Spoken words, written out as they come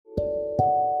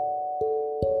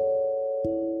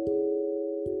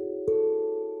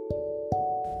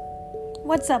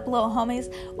What's up, little homies?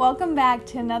 Welcome back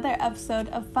to another episode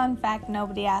of Fun Fact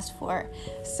Nobody Asked For.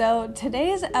 So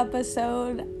today's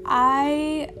episode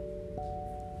I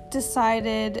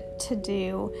decided to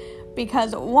do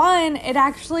because one, it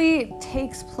actually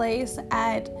takes place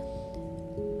at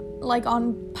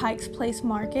on Pike's Place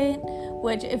Market,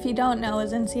 which if you don't know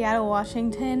is in Seattle,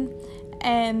 Washington,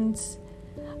 and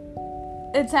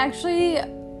it's actually,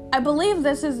 I believe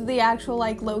this is the actual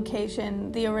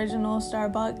location the original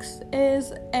Starbucks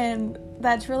is, and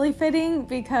that's really fitting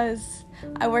because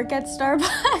I work at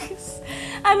Starbucks.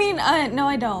 No,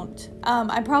 I don't.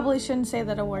 I probably shouldn't say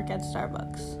that I work at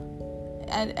Starbucks.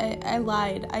 I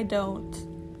lied. I don't.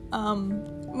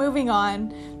 Moving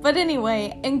on. But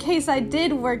anyway, in case I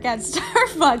did work at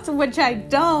Starbucks, which I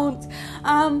don't,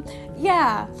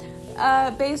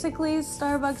 basically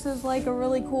Starbucks is a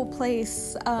really cool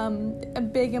place, a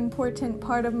big important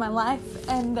part of my life,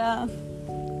 and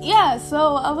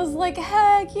so I was like,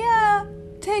 heck yeah,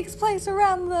 takes place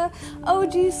around the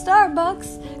OG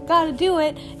Starbucks, gotta do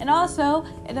it. And also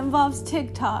it involves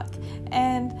TikTok,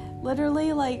 and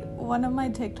literally one of my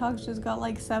TikToks just got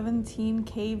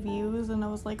 17k views, and I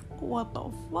was like, what the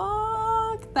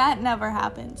fuck? That never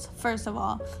happens. First of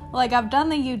all, I've done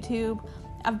the YouTube,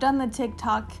 I've done the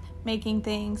TikTok making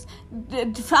things.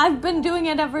 I've been doing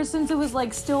it ever since it was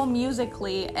still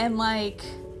Musical.ly, and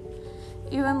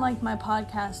even my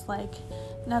podcast,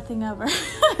 nothing ever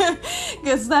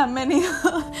gets that many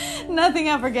nothing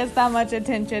ever gets that much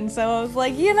attention. So I was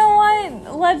like, you know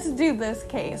what, let's do this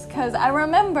case, because I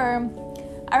remember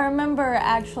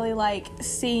actually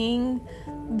seeing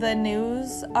the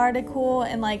news article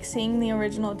and seeing the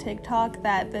original TikTok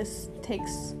that this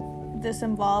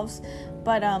involves.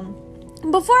 But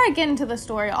before I get into the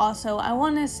story, also, I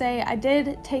want to say I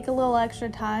did take a little extra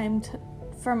time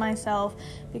for myself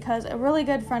because a really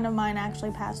good friend of mine actually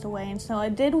passed away, and so I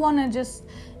did want to just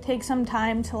take some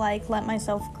time to let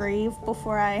myself grieve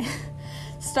before I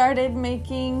started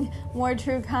making more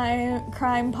true crime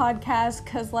podcasts,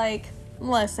 because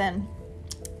listen,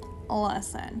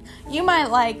 you might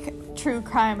like true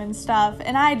crime and stuff,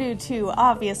 and I do too,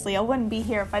 obviously. I wouldn't be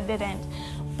here if I didn't.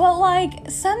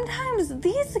 But sometimes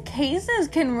these cases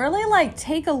can really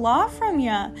take a lot from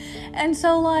you. And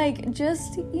so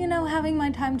just, having my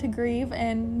time to grieve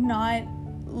and not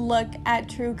look at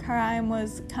true crime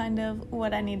was kind of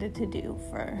what I needed to do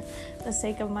for the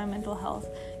sake of my mental health.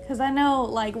 Because I know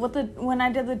when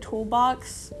I did the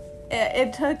toolbox,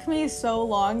 it took me so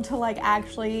long to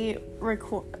actually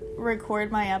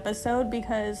record my episode,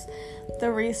 because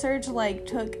the research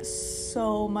took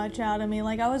so much out of me.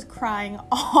 I was crying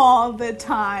all the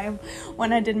time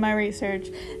when I did my research,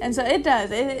 and so it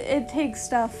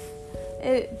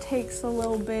takes a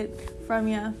little bit from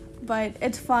you, but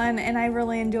it's fun and I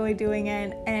really enjoy doing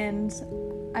it, and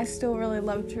I still really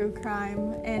love true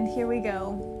crime. And here we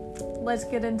go, let's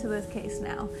get into this case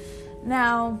now.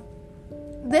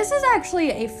 This is actually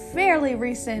a fairly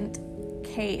recent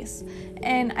case,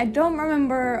 and I don't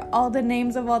remember all the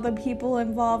names of all the people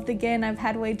involved. Again, I've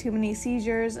had way too many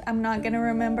seizures. I'm not gonna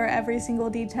remember every single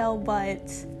detail,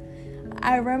 but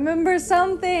I remember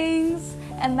some things,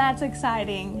 and that's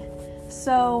exciting.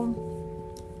 So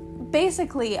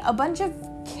basically, a bunch of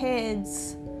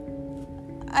kids,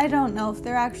 I don't know if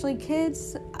they're actually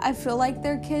kids. I feel like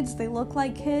they're kids. They look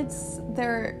like kids.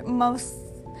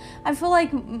 I feel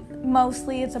like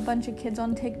mostly it's a bunch of kids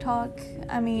on TikTok.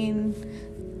 I'm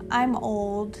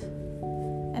old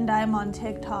and I'm on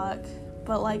TikTok,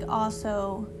 but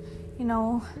also,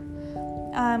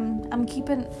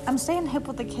 I'm staying hip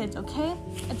with the kids, okay?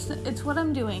 It's what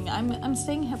I'm doing. I'm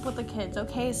staying hip with the kids,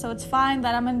 okay? So it's fine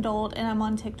that I'm an adult and I'm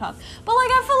on TikTok. But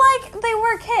I feel like they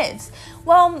were kids.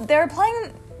 Well, they're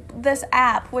playing this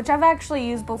app, which I've actually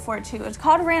used before too. It's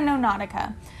called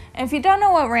Randonautica. And if you don't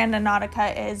know what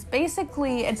Randonautica is,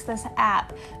 basically it's this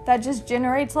app that just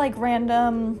generates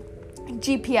random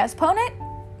GPS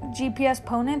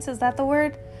ponents, is that the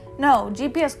word? No,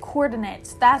 GPS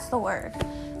coordinates, that's the word.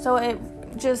 So it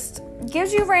just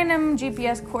gives you random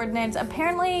GPS coordinates.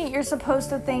 Apparently you're supposed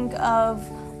to think of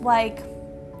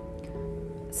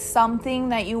something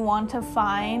that you want to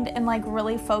find and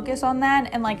really focus on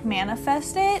that and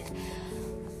manifest it.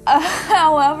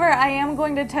 However, I am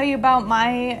going to tell you about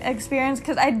my experience,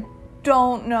 because I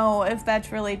don't know if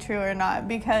that's really true or not,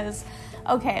 because,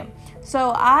 okay,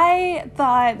 so I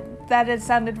thought that it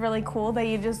sounded really cool that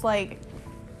you just I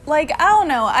don't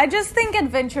know, I just think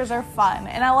adventures are fun,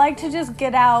 and I like to just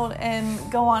get out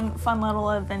and go on fun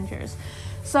little adventures.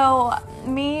 So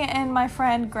me and my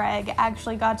friend Greg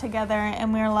actually got together,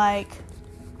 and we were like,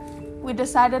 we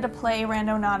decided to play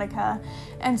Randonautica.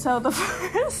 And so the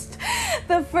first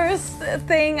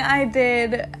thing I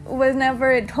did was,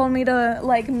 whenever it told me to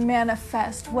like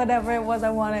manifest whatever it was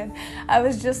I wanted, I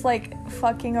was just like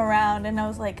fucking around, and I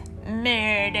was like,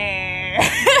 murder.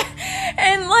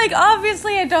 And like,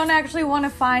 obviously I don't actually want to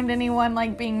find anyone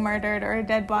like being murdered or a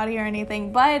dead body or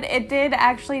anything, but it did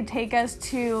actually take us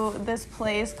to this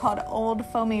place called Old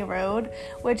Foamy Road,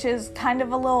 which is kind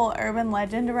of a little urban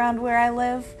legend around where I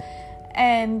live.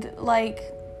 And like,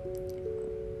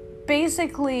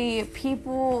 basically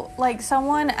people, like,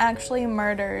 someone actually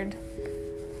murdered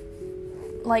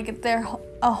like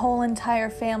a whole entire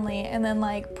family, and then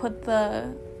like put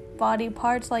the body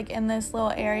parts like in this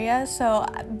little area. So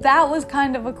that was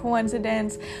kind of a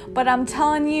coincidence, but I'm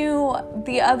telling you,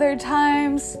 the other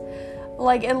times,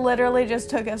 like, it literally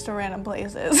just took us to random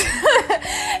places.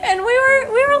 And we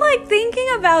were like thinking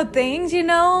about things, you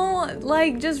know,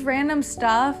 like just random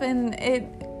stuff, and it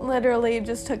literally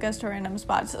just took us to random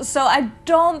spots. So I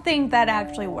don't think that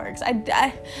actually works.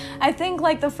 I think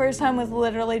like the first time was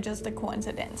literally just a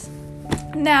coincidence.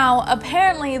 Now,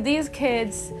 apparently these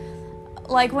kids,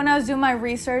 like, when I was doing my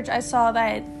research, I saw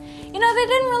that, you know, they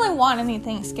didn't really want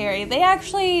anything scary. They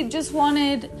actually just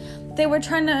wanted,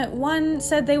 one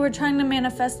said they were trying to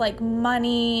manifest, like,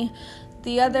 money.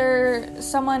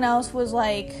 Someone else was,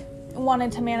 like,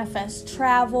 wanted to manifest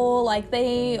travel. Like,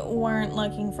 they weren't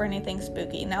looking for anything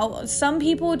spooky. Now, some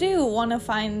people do want to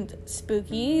find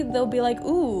spooky. They'll be like,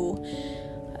 ooh,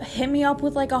 hit me up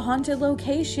with like a haunted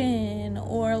location,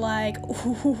 or like,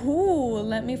 ooh,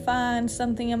 let me find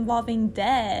something involving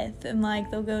death, and like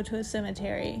they'll go to a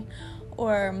cemetery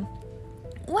or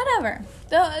whatever.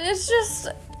 It's just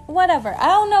whatever. I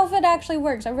don't know if it actually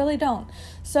works. I really don't.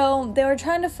 So they were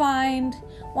trying to find,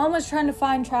 one was trying to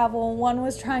find travel, one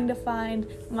was trying to find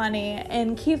money,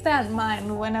 and keep that in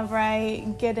mind whenever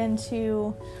I get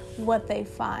into what they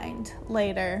find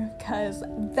later, because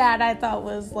that I thought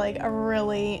was like a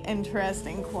really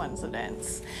interesting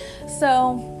coincidence.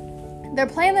 So they're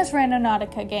playing this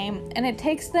Randonautica game, and it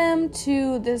takes them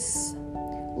to this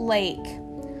lake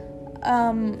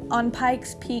on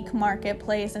Pikes Peak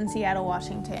Marketplace in Seattle,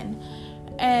 Washington.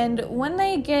 And when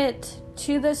they get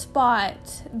to the spot,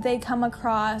 they come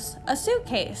across a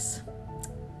suitcase.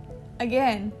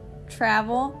 Again,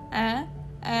 travel,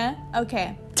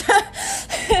 okay.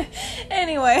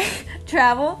 Anyway,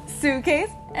 travel, suitcase,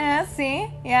 see,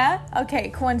 yeah, okay,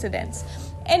 coincidence.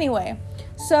 Anyway,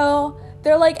 so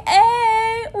they're like,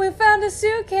 hey, we found a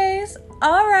suitcase.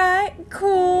 All right,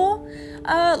 cool.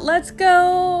 Let's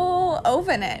go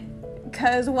open it.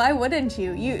 Because why wouldn't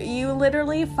you? You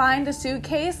literally find a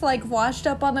suitcase like washed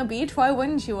up on the beach. Why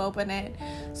wouldn't you open it?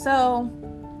 So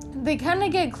they kind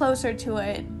of get closer to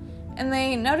it, and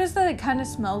they notice that it kind of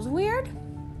smells weird.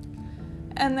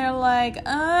 And they're like,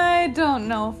 I don't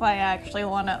know if I actually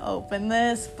want to open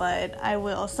this, but I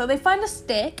will. So they find a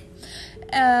stick,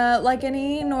 like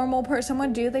any normal person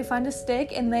would do. They find a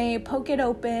stick and they poke it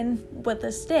open with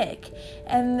a stick.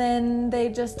 And then they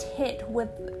just get hit with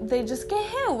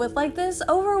like this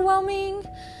overwhelming,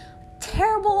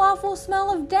 terrible, awful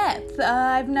smell of death.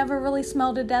 I've never really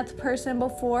smelled a death person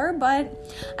before, but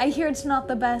I hear it's not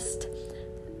the best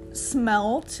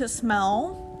smell to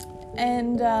smell.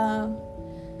 And,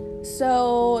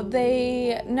 so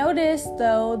they noticed,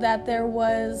 though, that there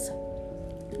was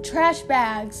trash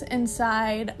bags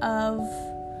inside of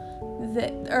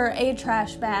a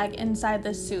trash bag inside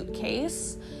the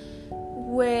suitcase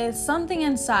with something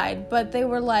inside, but they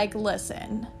were like,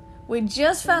 listen, we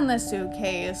just found this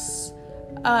suitcase.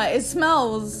 It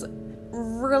smells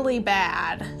really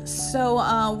bad.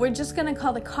 So, we're just gonna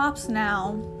call the cops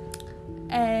now.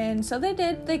 And so they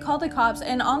did. They called the cops,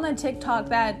 and on the TikTok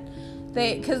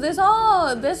because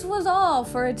this was all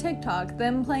for a TikTok,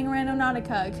 them playing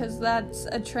Randonautica, because that's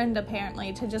a trend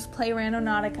apparently, to just play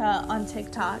Randonautica on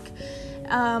TikTok.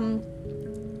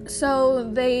 So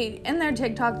in their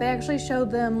TikTok, they actually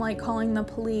showed them like calling the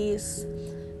police,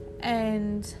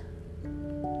 and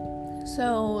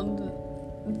so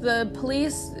the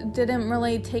police didn't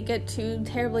really take it too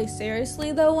terribly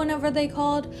seriously though whenever they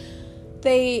called.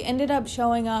 They ended up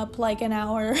showing up like an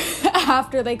hour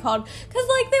after they called, because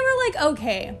like they were like,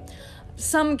 okay,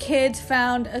 some kids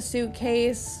found a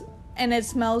suitcase and it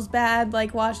smells bad,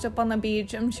 like washed up on the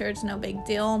beach. I'm sure it's no big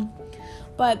deal.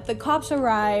 But the cops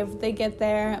arrive, they get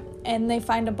there, and they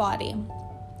find a body.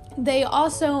 They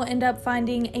also end up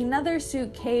finding another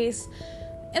suitcase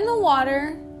in the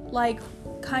water, like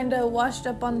kind of washed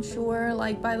up on shore,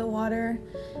 like by the water.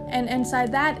 And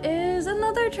inside that is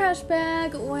another trash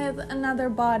bag with another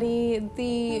body.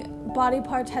 The body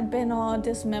parts had been all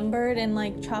dismembered and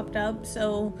like chopped up,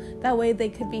 so that way they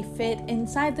could be fit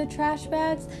inside the trash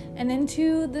bags and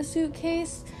into the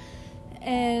suitcase.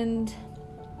 And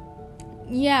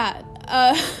yeah,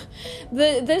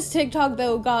 this TikTok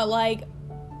though got like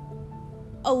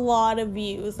a lot of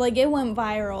views. Like, it went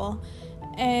viral.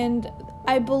 And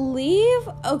I believe,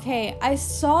 I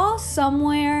saw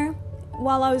somewhere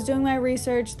while I was doing my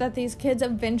research that these kids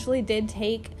eventually did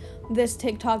take this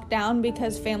TikTok down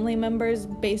because family members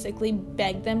basically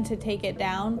begged them to take it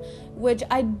down, which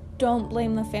I don't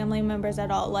blame the family members at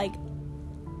all. Like,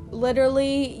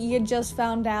 literally, you just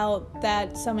found out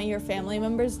that some of your family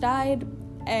members died,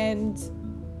 and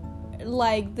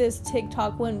like, this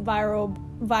TikTok went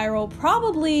viral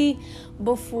probably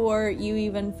before you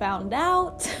even found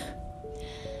out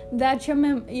that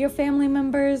your family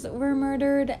members were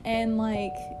murdered. And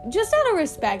like, just out of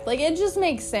respect, like, it just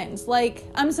makes sense. Like,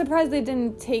 I'm surprised they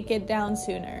didn't take it down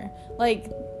sooner.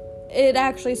 Like, it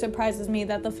actually surprises me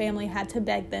that the family had to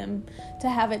beg them to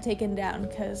have it taken down,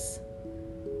 because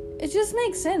it just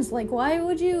makes sense. Like, why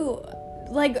would you,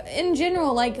 like, in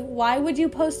general, like, why would you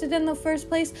post it in the first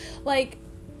place? Like,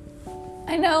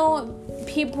 I know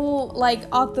people, like,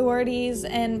 authorities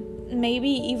and maybe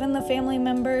even the family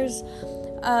members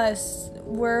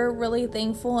were really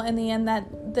thankful in the end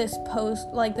that this post,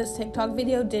 like, this TikTok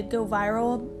video did go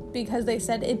viral, because they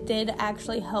said it did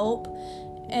actually help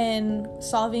in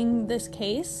solving this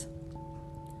case.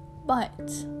 But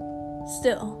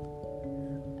still,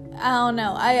 I don't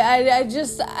know. I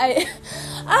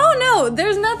don't know.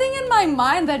 There's nothing in my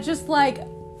mind that just like,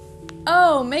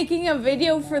 oh, making a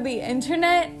video for the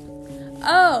internet.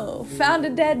 Oh, found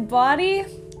a dead body.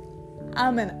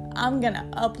 I'm gonna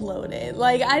upload it.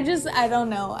 Like, I don't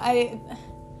know.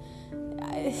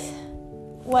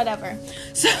 Whatever.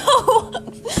 So,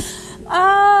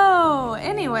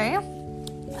 anyway.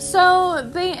 So,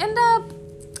 they end up,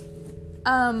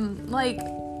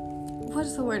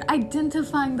 what's the word?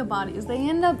 Identifying the bodies. They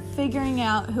end up figuring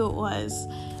out who it was.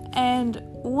 And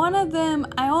one of them,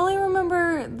 I only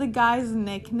remember the guy's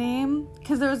nickname,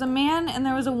 because there was a man and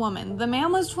there was a woman. The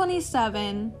man was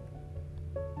 27.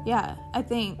 Yeah, I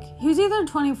think. He was either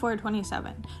 24 or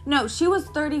 27. No, she was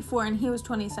 34 and he was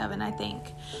 27, I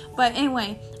think. But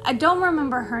anyway, I don't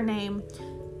remember her name.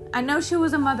 I know she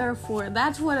was a mother of 4.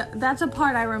 That's a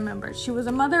part I remember. She was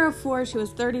a mother of 4. She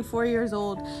was 34 years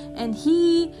old. And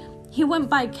he went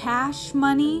by Cash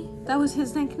Money. That was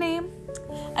his nickname.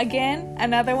 Again,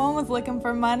 another one was looking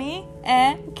for money.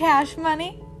 Cash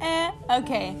Money.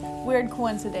 Okay, weird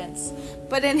coincidence.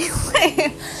 But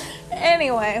anyway.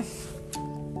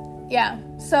 Yeah,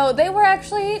 so they were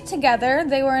actually together.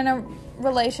 They were in a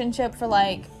relationship for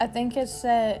like, I think it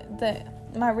said that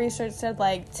my research said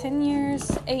like 10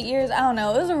 years, 8 years. I don't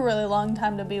know. It was a really long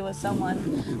time to be with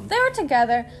someone. They were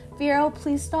together. Vero,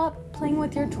 please stop playing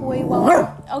with your toy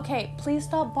please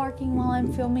stop barking while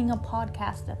I'm filming a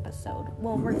podcast episode.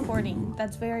 Well, recording.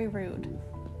 That's very rude.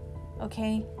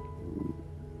 Okay,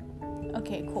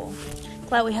 cool.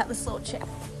 Glad we have this little chat.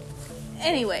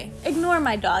 Anyway, ignore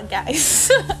my dog, guys.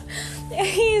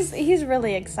 He's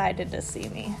really excited to see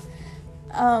me.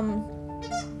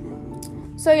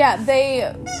 So yeah,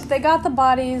 they got the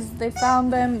bodies, they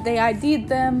found them, they ID'd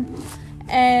them,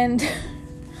 and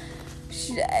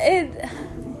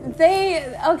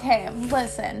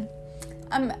listen.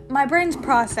 My brain's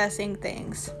processing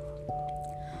things.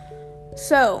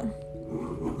 So,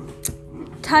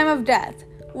 time of death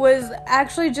was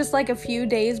actually just like a few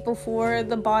days before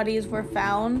the bodies were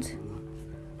found.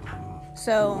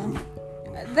 So,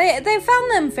 they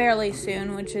found them fairly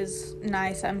soon, which is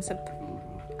nice, I'm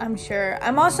sure.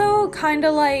 I'm also kind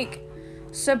of like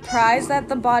surprised that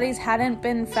the bodies hadn't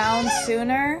been found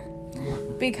sooner,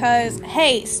 because,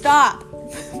 hey, stop,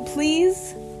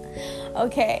 please.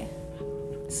 Okay,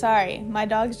 sorry, my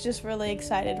dog's just really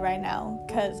excited right now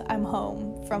because I'm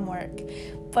home from work.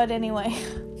 But anyway,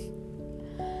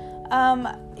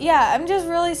 yeah, I'm just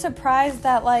really surprised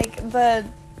that like the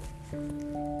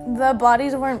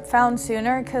bodies weren't found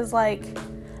sooner, because like,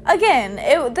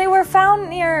 again, they were found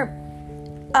near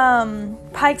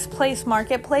Pike's Place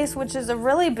Marketplace, which is a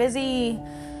really busy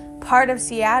part of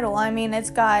Seattle. I mean, it's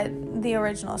got the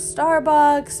original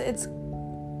Starbucks.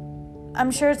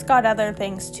 I'm sure it's got other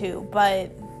things too,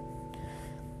 but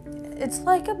it's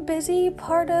like a busy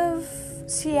part of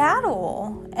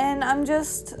Seattle, and I'm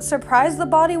just surprised the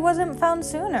body wasn't found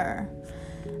sooner.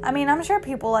 I mean, I'm sure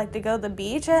people like to go to the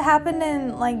beach. It happened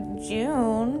in like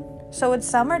June, so it's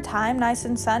summertime, nice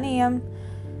and sunny.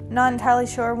 not entirely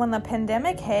sure when the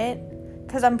pandemic hit,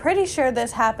 because I'm pretty sure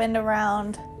this happened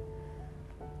around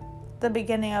the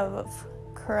beginning of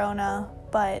Corona,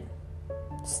 but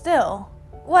still,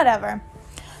 whatever.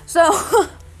 So,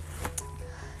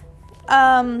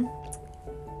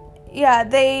 yeah,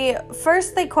 they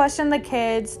questioned the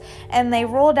kids, and they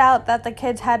ruled out that the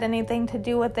kids had anything to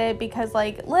do with it, because,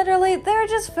 like, literally, they're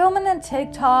just filming a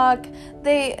TikTok.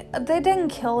 They didn't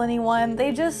kill anyone.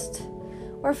 They just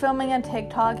were filming a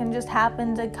TikTok and just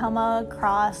happened to come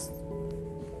across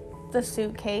the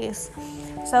suitcase.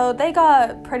 So they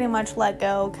got pretty much let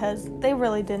go, because they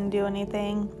really didn't do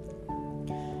anything.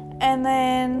 And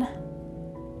then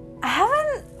I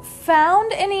haven't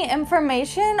found any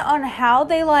information on how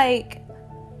they, like,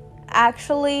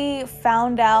 actually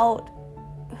found out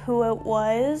who it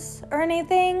was or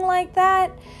anything like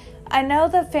that. I know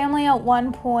the family at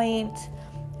one point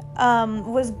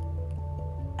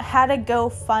had a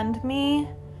GoFundMe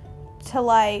to,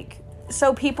 like,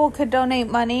 so people could donate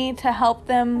money to help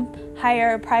them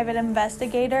hire a private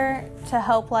investigator to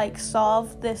help, like,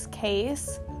 solve this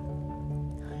case.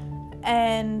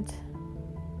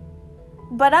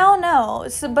 But I don't know.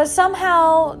 But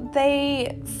somehow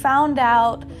they found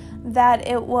out that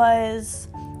it was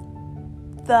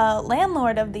the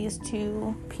landlord of these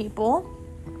two people.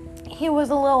 He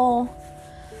was a little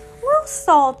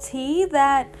salty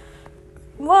that,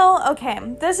 well, okay,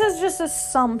 this is just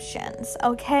assumptions,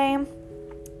 okay?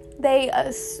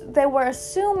 They were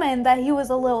assuming that he was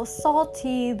a little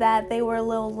salty, that they were a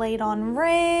little late on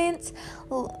rent,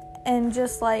 and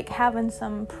just, like, having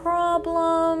some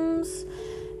problems,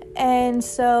 and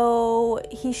so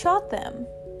he shot them.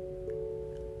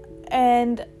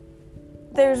 And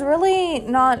there's really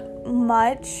not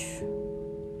much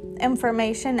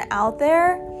information out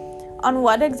there on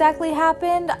what exactly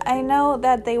happened. I know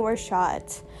that they were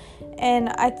shot, and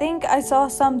I think I saw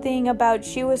something about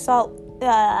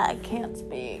I can't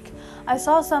speak. I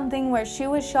saw something where she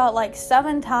was shot, like,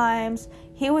 7 times.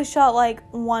 He was shot, like,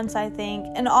 once, I think.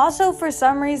 And also, for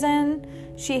some reason,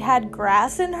 she had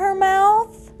grass in her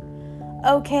mouth.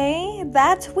 Okay,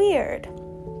 that's weird.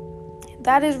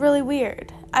 That is really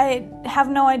weird. I have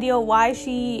no idea why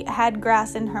she had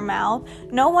grass in her mouth.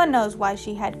 No one knows why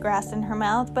she had grass in her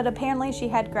mouth, but apparently she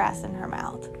had grass in her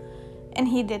mouth. And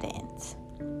he didn't.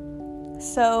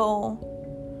 So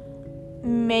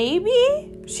maybe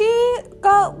she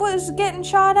was getting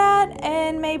shot at,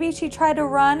 and maybe she tried to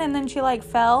run and then she, like,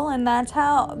 fell, and that's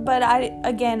how. But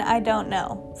I don't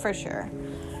know for sure,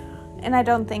 and I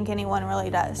don't think anyone really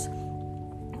does.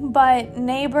 But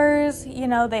neighbors,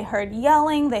 they heard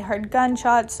yelling, they heard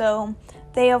gunshots, so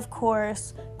they, of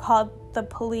course, called the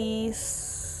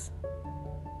police,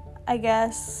 I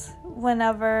guess,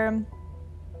 whenever.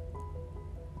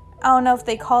 I don't know if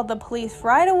they called the police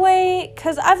right away,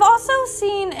 because I've also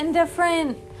seen in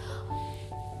different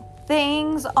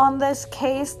things on this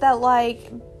case that,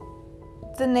 like,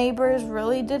 the neighbors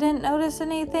really didn't notice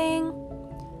anything,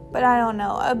 but I don't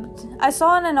know. I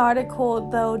saw in an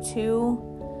article, though, too,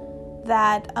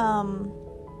 that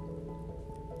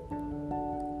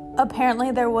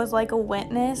apparently there was, like, a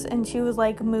witness, and she was,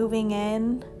 like, moving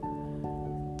in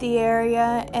the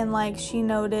area, and, like, she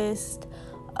noticed,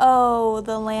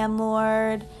 the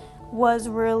landlord was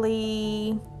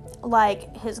really,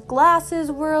 like, his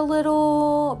glasses were a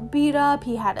little beat up.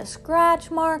 He had a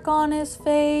scratch mark on his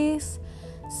face.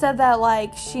 Said that,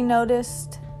 like, she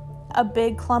noticed a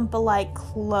big clump of, like,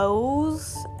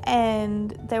 clothes,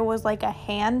 and there was, like, a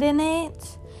hand in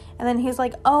it. And then he's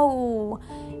like,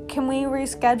 can we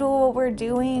reschedule what we're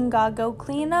doing? Gotta go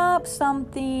clean up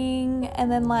something.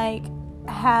 And then, like,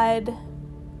 had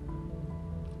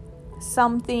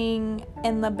something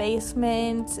in the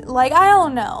basement. Like, I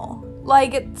don't know.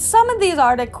 Like, some of these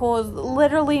articles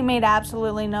literally made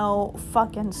absolutely no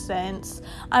fucking sense.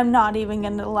 I'm not even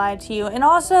gonna lie to you. And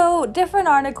also, different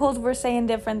articles were saying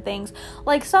different things.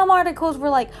 Like, some articles were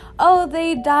like,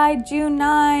 they died June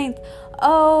 9th.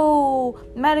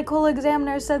 Medical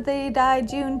examiner said they died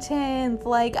June 10th.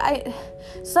 Like,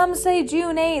 some say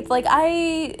June 8th. Like,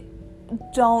 I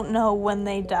don't know when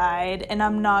they died, and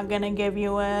I'm not gonna give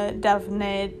you a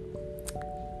definite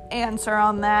answer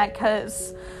on that,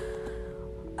 because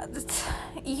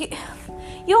you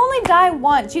only die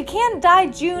once. You can't die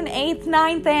June 8th,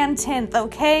 9th, and 10th,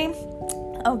 okay?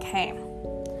 Okay.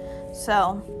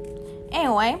 So,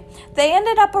 anyway, they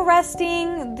ended up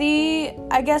arresting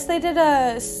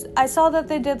I saw that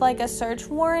they did, like, a search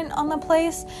warrant on the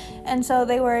place, and so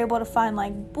they were able to find,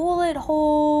 like, bullet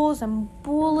holes and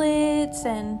bullets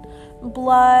and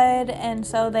blood, and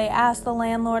so they asked the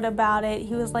landlord about it.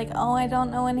 He was like, I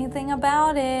don't know anything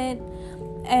about it.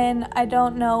 and I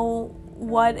don't know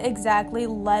what exactly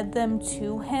led them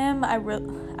to him. I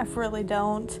really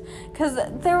don't, because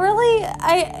they're really,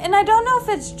 I don't know if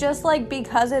it's just like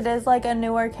because it is like a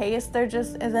newer case, there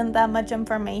just isn't that much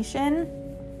information,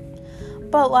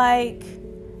 but like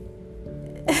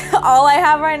all I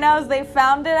have right now is they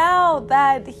found it out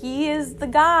that he is the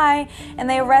guy and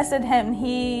they arrested him.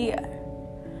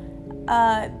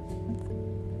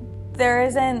 There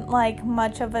isn't like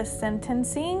much of a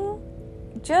sentencing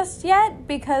just yet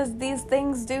because these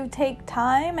things do take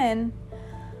time, and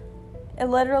it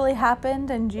literally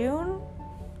happened in June,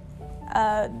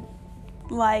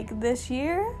 like this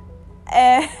year,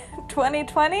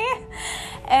 2020.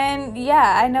 And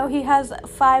yeah, I know he has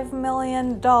 $5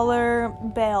 million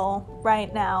bail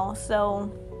right now,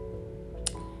 so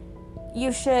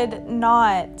you should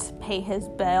not pay his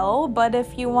bail. But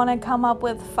if you want to come up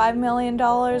with $5 million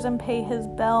and pay his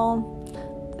bail,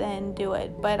 then do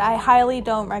it. But I highly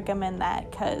don't recommend that,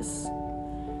 because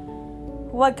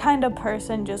what kind of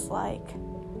person just like,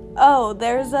 what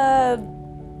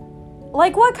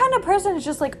kind of person is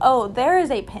just like, oh, there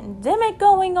is a pandemic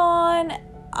going on,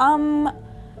 I'm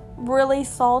really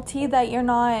salty that you're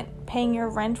not paying your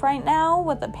rent right now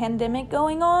with a pandemic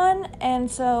going on,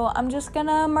 and so I'm just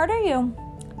gonna murder you.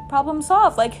 Problem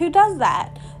solved. Like, who does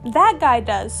that? That guy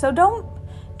does. So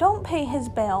don't pay his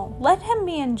bail. Let him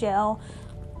be in jail.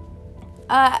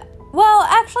 Well,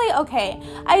 actually, okay.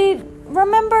 I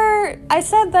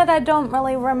said that I don't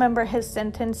really remember his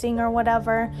sentencing or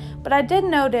whatever, but I did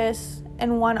notice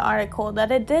in one article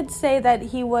that it did say that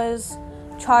he was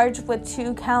charged with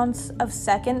 2 counts of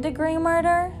second-degree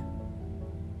murder.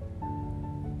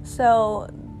 So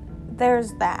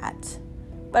there's that.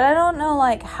 But I don't know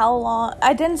like how long.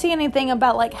 I didn't see anything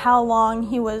about like how long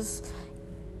he was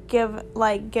given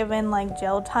like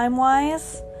jail time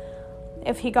wise.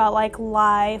 If he got like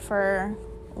life or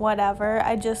whatever.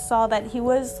 I just saw that he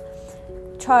was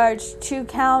charged 2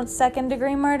 counts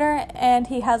second-degree murder, and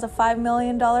he has a $5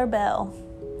 million bail.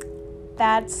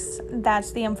 That's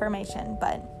the information.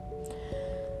 But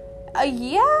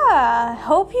yeah,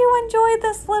 hope you enjoyed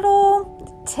this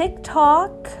little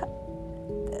TikTok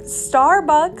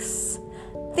Starbucks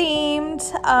themed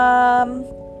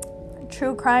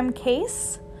true crime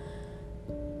case.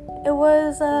 It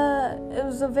was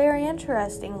a very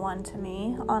interesting one to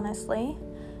me, honestly.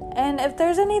 And if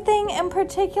there's anything in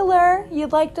particular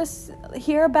you'd like to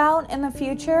hear about in the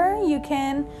future, you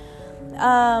can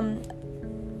add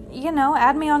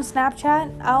me on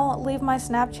Snapchat. I'll leave my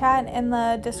Snapchat in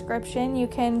the description. You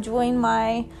can join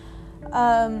my,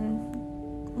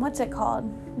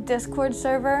 Discord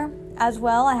server as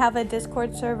well. I have a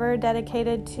Discord server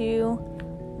dedicated to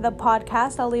the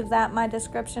podcast. I'll leave that in my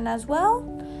description as well.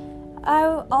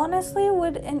 I honestly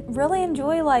would really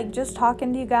enjoy, like, just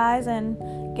talking to you guys and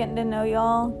getting to know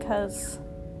y'all, because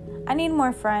I need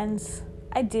more friends.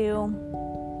 I do.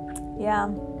 Yeah.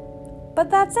 But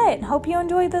that's it. Hope you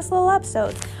enjoyed this little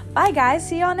episode. Bye, guys.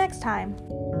 See y'all next time.